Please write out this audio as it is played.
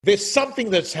there's something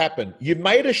that's happened. You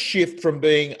made a shift from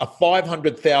being a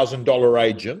 $500,000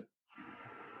 agent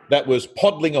that was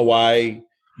poddling away,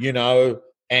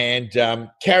 and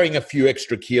carrying a few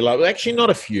extra kilos. Actually, not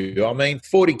a few. I mean,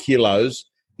 40 kilos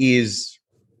is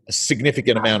a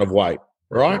significant amount of weight,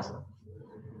 right?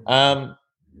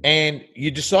 And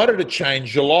you decided to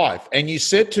change your life. And you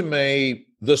said to me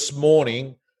this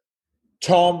morning,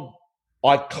 Tom,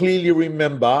 I clearly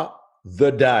remember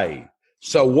the day.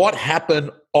 So what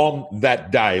happened on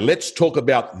that day? Let's talk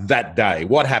about that day.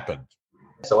 What happened?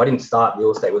 So I didn't start real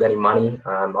estate with any money.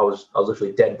 I was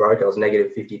literally dead broke. I was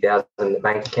negative 50,000 in the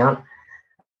bank account.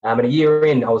 And a year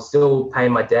in, I was still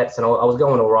paying my debts, and I was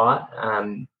going all right.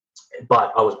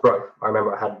 But I was broke. I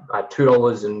remember I had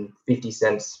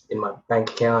 $2.50 in my bank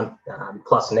account,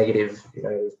 plus negative,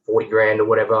 40 grand or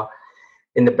whatever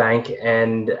in the bank.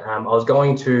 And I was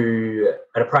going to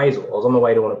an appraisal. I was on my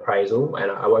way to an appraisal, and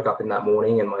I woke up in that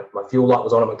morning and my fuel light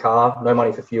was on in my car. No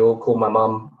money for fuel. Called my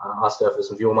mum, asked her for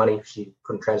some fuel money. She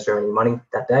couldn't transfer any money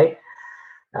that day.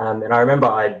 And I remember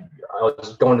I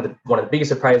was going to one of the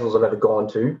biggest appraisals I've ever gone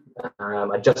to.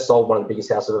 I just sold one of the biggest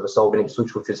houses I've ever sold in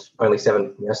Ipswich, which is only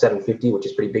 750, which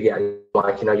is pretty big.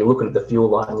 Like, you're looking at the fuel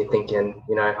light and you're thinking,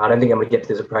 I don't think I'm going to get to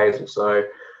this appraisal. So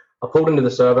I pulled into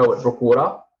the servo at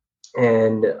Brookwater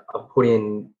and I put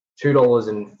in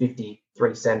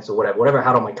 $2.53 or whatever I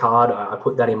had on my card. I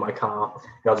put that in my car.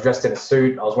 I was dressed in a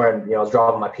suit. I was wearing, I was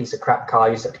driving my piece of crap car.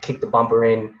 I used to have to kick the bumper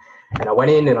in. And I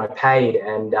went in and I paid,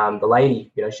 and the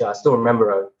lady, I still remember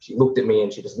her. She looked at me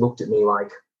and she just looked at me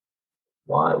like,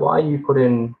 why are you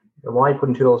putting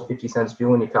 $2.50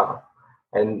 fuel in your car?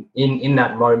 And in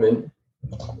that moment,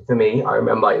 for me, I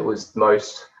remember it was the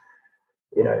most,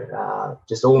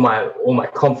 just all my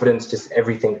confidence, just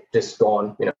everything just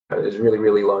gone. It was really,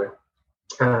 really low.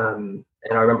 And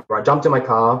I remember I jumped in my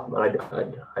car and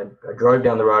I drove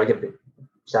down the road. I get a bit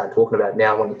sad talking about it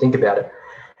now when you think about it.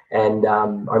 And I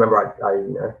remember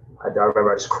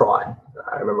I just cried.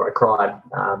 I remember I cried,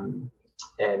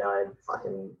 and I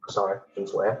sorry, I didn't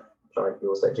swear. Sorry, you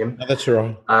also, Jim. No, that's all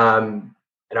right.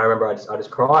 And I remember I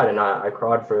just cried, and I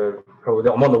cried for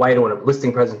probably. I'm on the way to a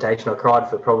listing presentation. I cried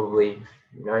for probably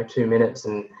 2 minutes,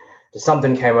 and just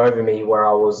something came over me where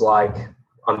I was like,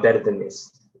 I'm better than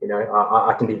this.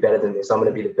 I can be better than this. I'm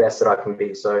going to be the best that I can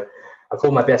be. So I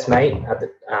called my best mate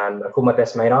I called my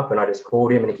best mate up and I just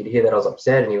called him, and he could hear that I was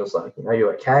upset, and he was like, you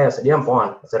okay? I said, yeah, I'm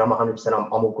fine. I said, I'm 100%.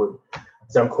 I'm all good. I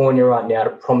said, I'm calling you right now to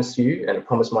promise you and to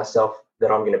promise myself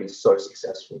that I'm going to be so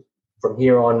successful. From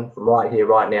here on, from right here,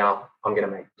 right now, I'm going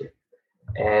to make it.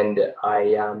 And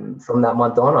I, from that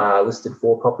month on, I listed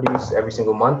 4 properties every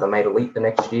single month. I made Elite the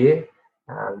next year.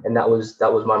 And that was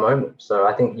my moment. So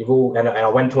I think and I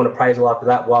went to an appraisal after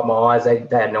that, wiped my eyes. They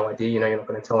had no idea, you're not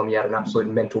going to tell them you had an absolute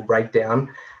mental breakdown.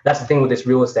 That's the thing with this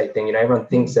real estate thing, everyone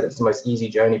thinks that it's the most easy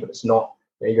journey, but it's not.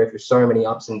 You go through so many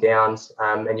ups and downs,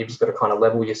 and you've just got to kind of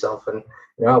level yourself. And,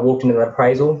 I walked into an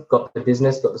appraisal, got the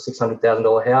business, got the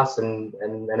 $600,000 house and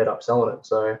ended up selling it.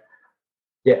 So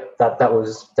yeah, that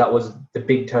was the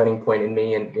big turning point in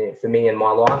me and for me in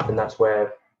my life. And that's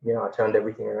where, I turned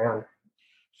everything around.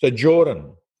 So,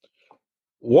 Jordan,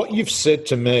 what you've said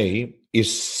to me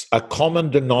is a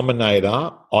common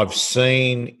denominator I've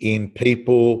seen in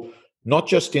people, not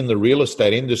just in the real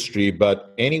estate industry,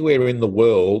 but anywhere in the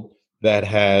world that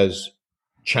has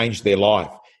changed their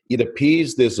life. It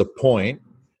appears there's a point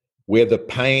where the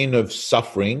pain of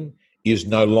suffering is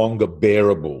no longer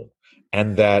bearable,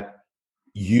 and that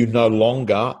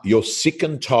you're sick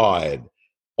and tired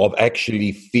of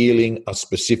actually feeling a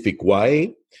specific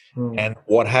way. And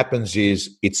what happens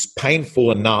is it's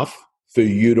painful enough for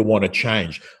you to want to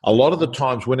change. A lot of the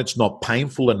times when it's not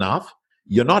painful enough,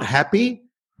 you're not happy,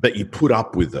 but you put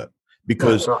up with it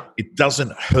because it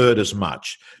doesn't hurt as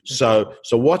much. So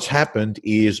what's happened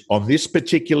is on this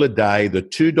particular day, the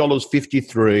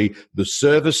 $2.53, the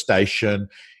service station,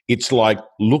 it's like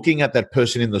looking at that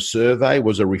person in the survey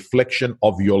was a reflection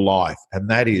of your life. And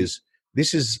that is,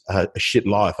 this is a shit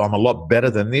life. I'm a lot better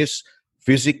than this.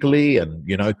 Physically and,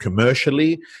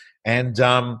 commercially. And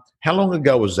how long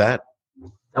ago was that?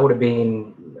 That would have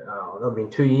been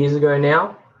 2 years ago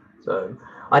now. So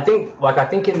I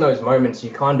think in those moments,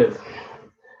 you kind of,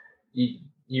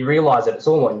 you realize that it's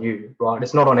all on you, right?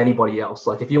 It's not on anybody else.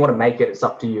 Like if you want to make it, it's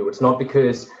up to you. It's not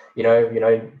because,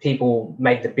 people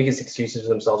make the biggest excuses for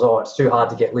themselves. Oh, it's too hard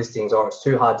to get listings, or it's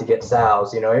too hard to get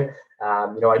sales,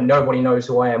 nobody knows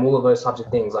who I am, all of those types of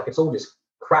things. Like it's all just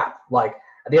crap. Like,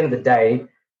 at the end of the day,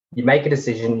 you make a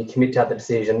decision, you commit to that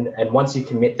decision, and once you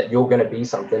commit that you're going to be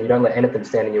something, you don't let anything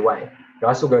stand in your way.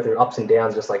 I still go through ups and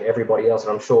downs just like everybody else,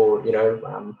 and I'm sure,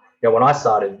 when I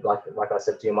started, like I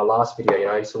said to you in my last video,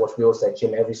 I used to watch Real Estate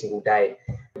Gym every single day.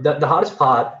 The hardest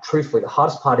part, truthfully, the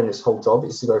hardest part in this whole job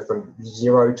is to go from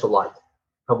 0 to like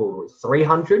probably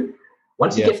 300.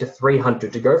 Once you get to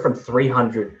 300, to go from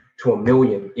 300 to $1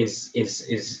 million is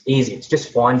easy. It's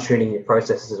just fine tuning your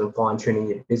processes and fine tuning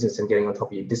your business and getting on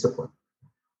top of your discipline.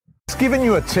 It's given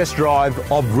you a test drive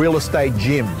of Real Estate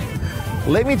Gym.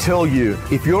 Let me tell you,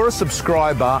 if you're a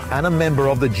subscriber and a member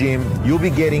of the gym, you'll be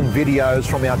getting videos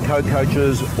from our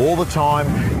co-coaches all the time.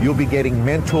 You'll be getting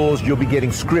mentors, you'll be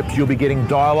getting scripts, you'll be getting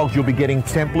dialogues, you'll be getting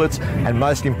templates, and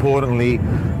most importantly,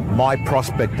 My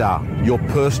Prospector, your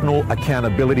personal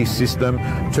accountability system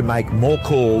to make more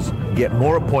calls, get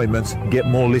more appointments, get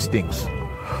more listings.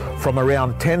 From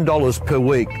around $10 per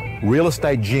week,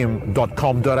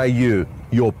 realestategym.com.au,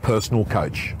 your personal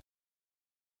coach.